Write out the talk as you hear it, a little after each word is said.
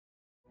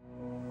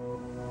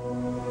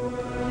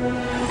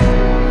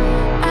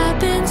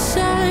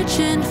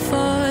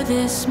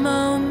this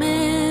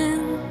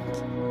moment,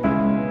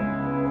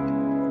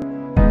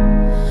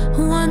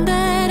 one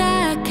that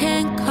I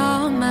can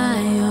call my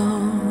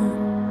own.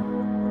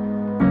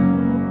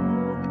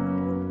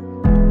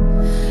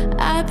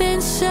 I've been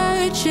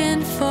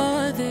searching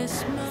for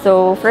this moment.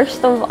 So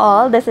first of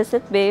all, this is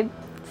it, babe.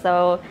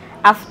 So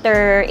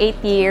after 8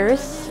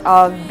 years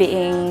of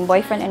being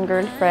boyfriend and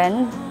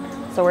girlfriend,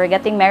 so we're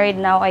getting married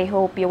now. I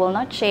hope you will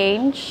not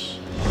change.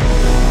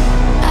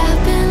 I've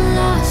been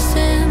lost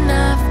and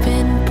I've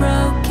been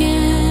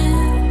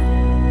broken,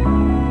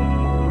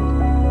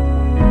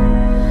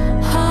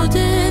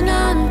 holding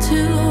on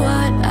to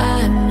what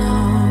I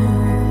know.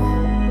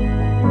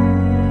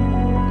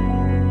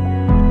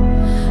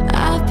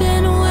 I've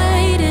been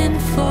waiting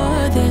for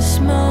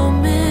this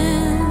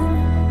moment.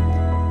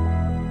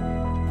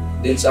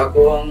 Din sa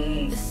ako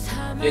ang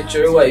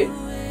future wife,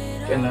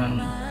 kanang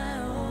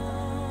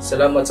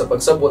salamat sa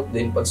pagsabot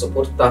din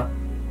pagsuporta.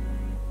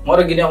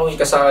 Mora gini akong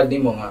ikasaad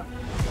nimo nga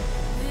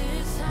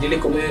dili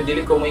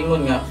ko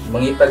moingon nga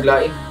mangitag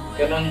lain,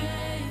 kanang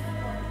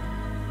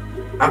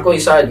ako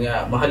isaad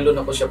nga mahalon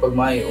ako siya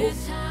pagmay o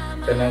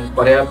kanang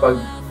pareha pag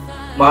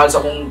mahal sa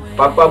akong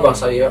papa ba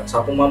sa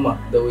akong mama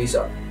the way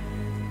sa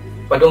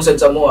padungsad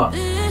sa moa.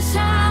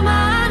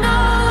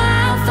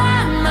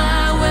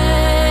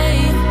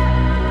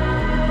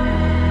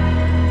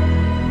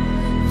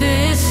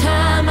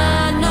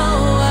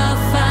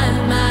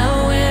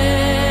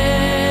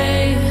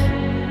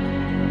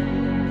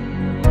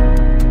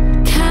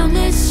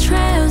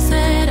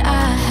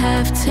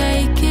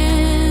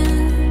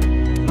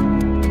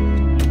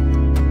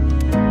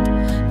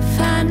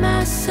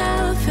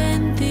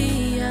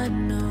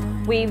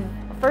 We've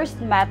first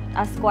met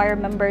as choir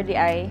member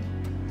DI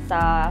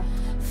sa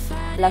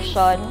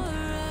Lasyon.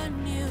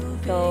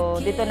 So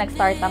dito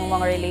nag-start ang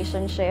mga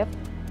relationship,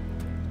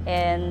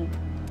 and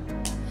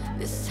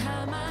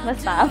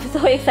basta I'm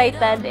so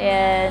excited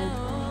and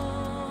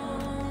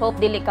hope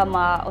dili ka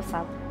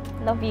mausap.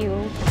 Love you.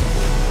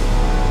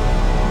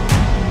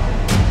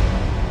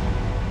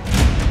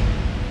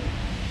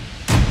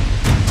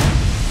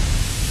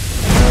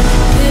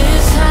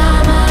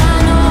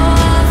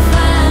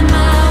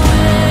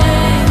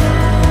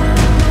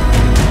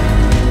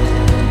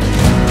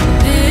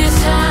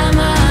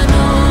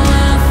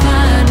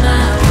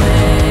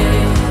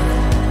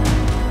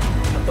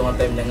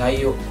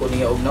 Nangayo ko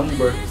niya og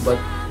number, but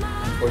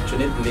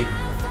unfortunately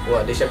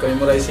wa di siya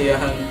ka-memorize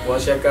siyang wa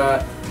siya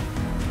ka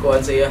kuan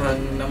sa iyang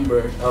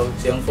number o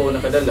siyang phone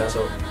nakadala.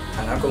 So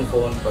ang akong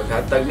phone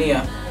paghatag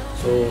niya,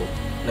 so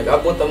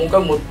nag-abot among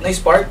kamot na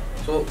spark,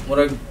 so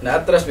murag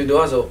na-atras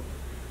biduha. So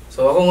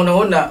akong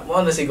una-una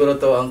mo na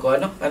siguro to ang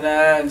kuan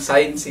kanang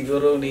sign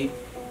siguro ni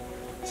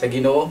sa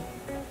Ginoo.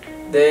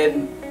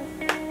 Then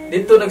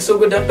dito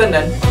nagsugod ang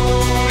tanan.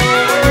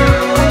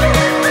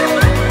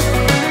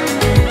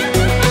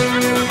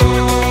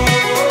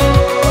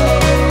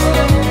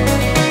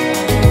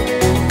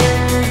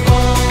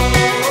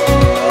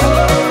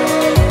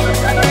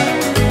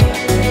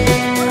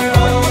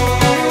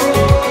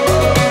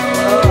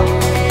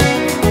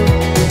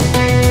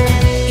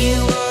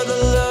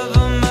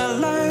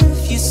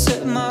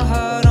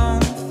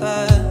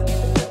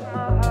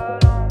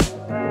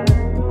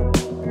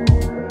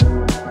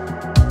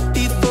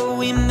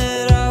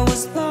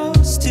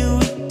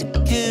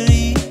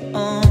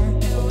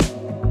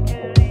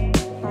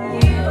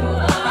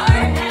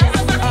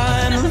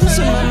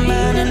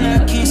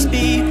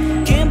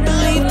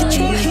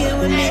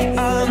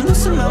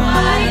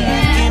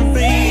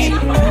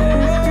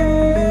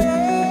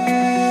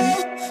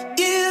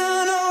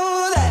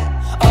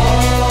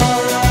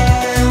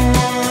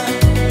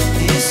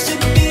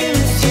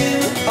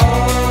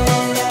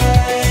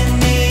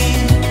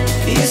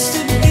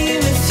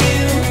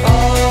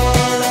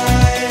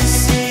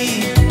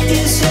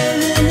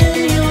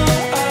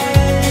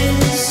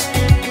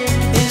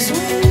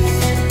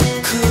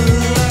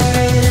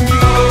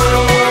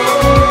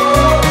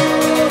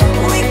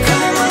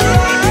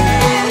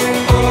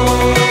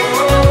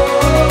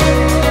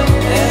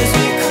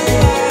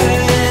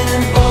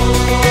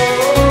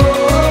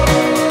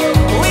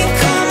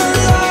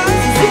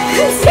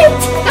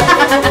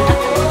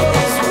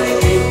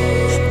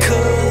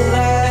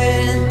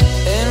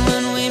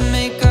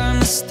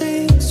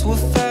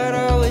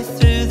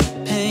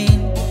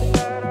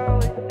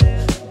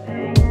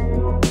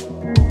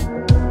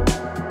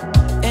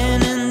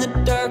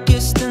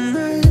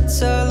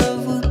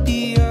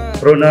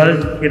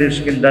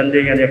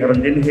 Ronald&Kindandy nga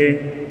karon dinhi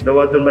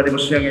dawaton ba mo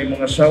siya nga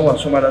imong asawa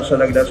sumala sa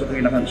lagda sa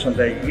tuinahan sa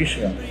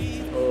iglesia.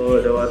 O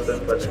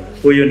dawaton pa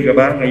puyon ka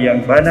ba nga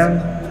iyang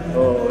banang?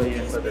 O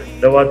iyan pa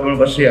dawaton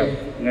ba siya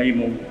nga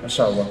imong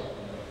asawa?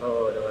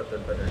 O dawaton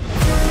pa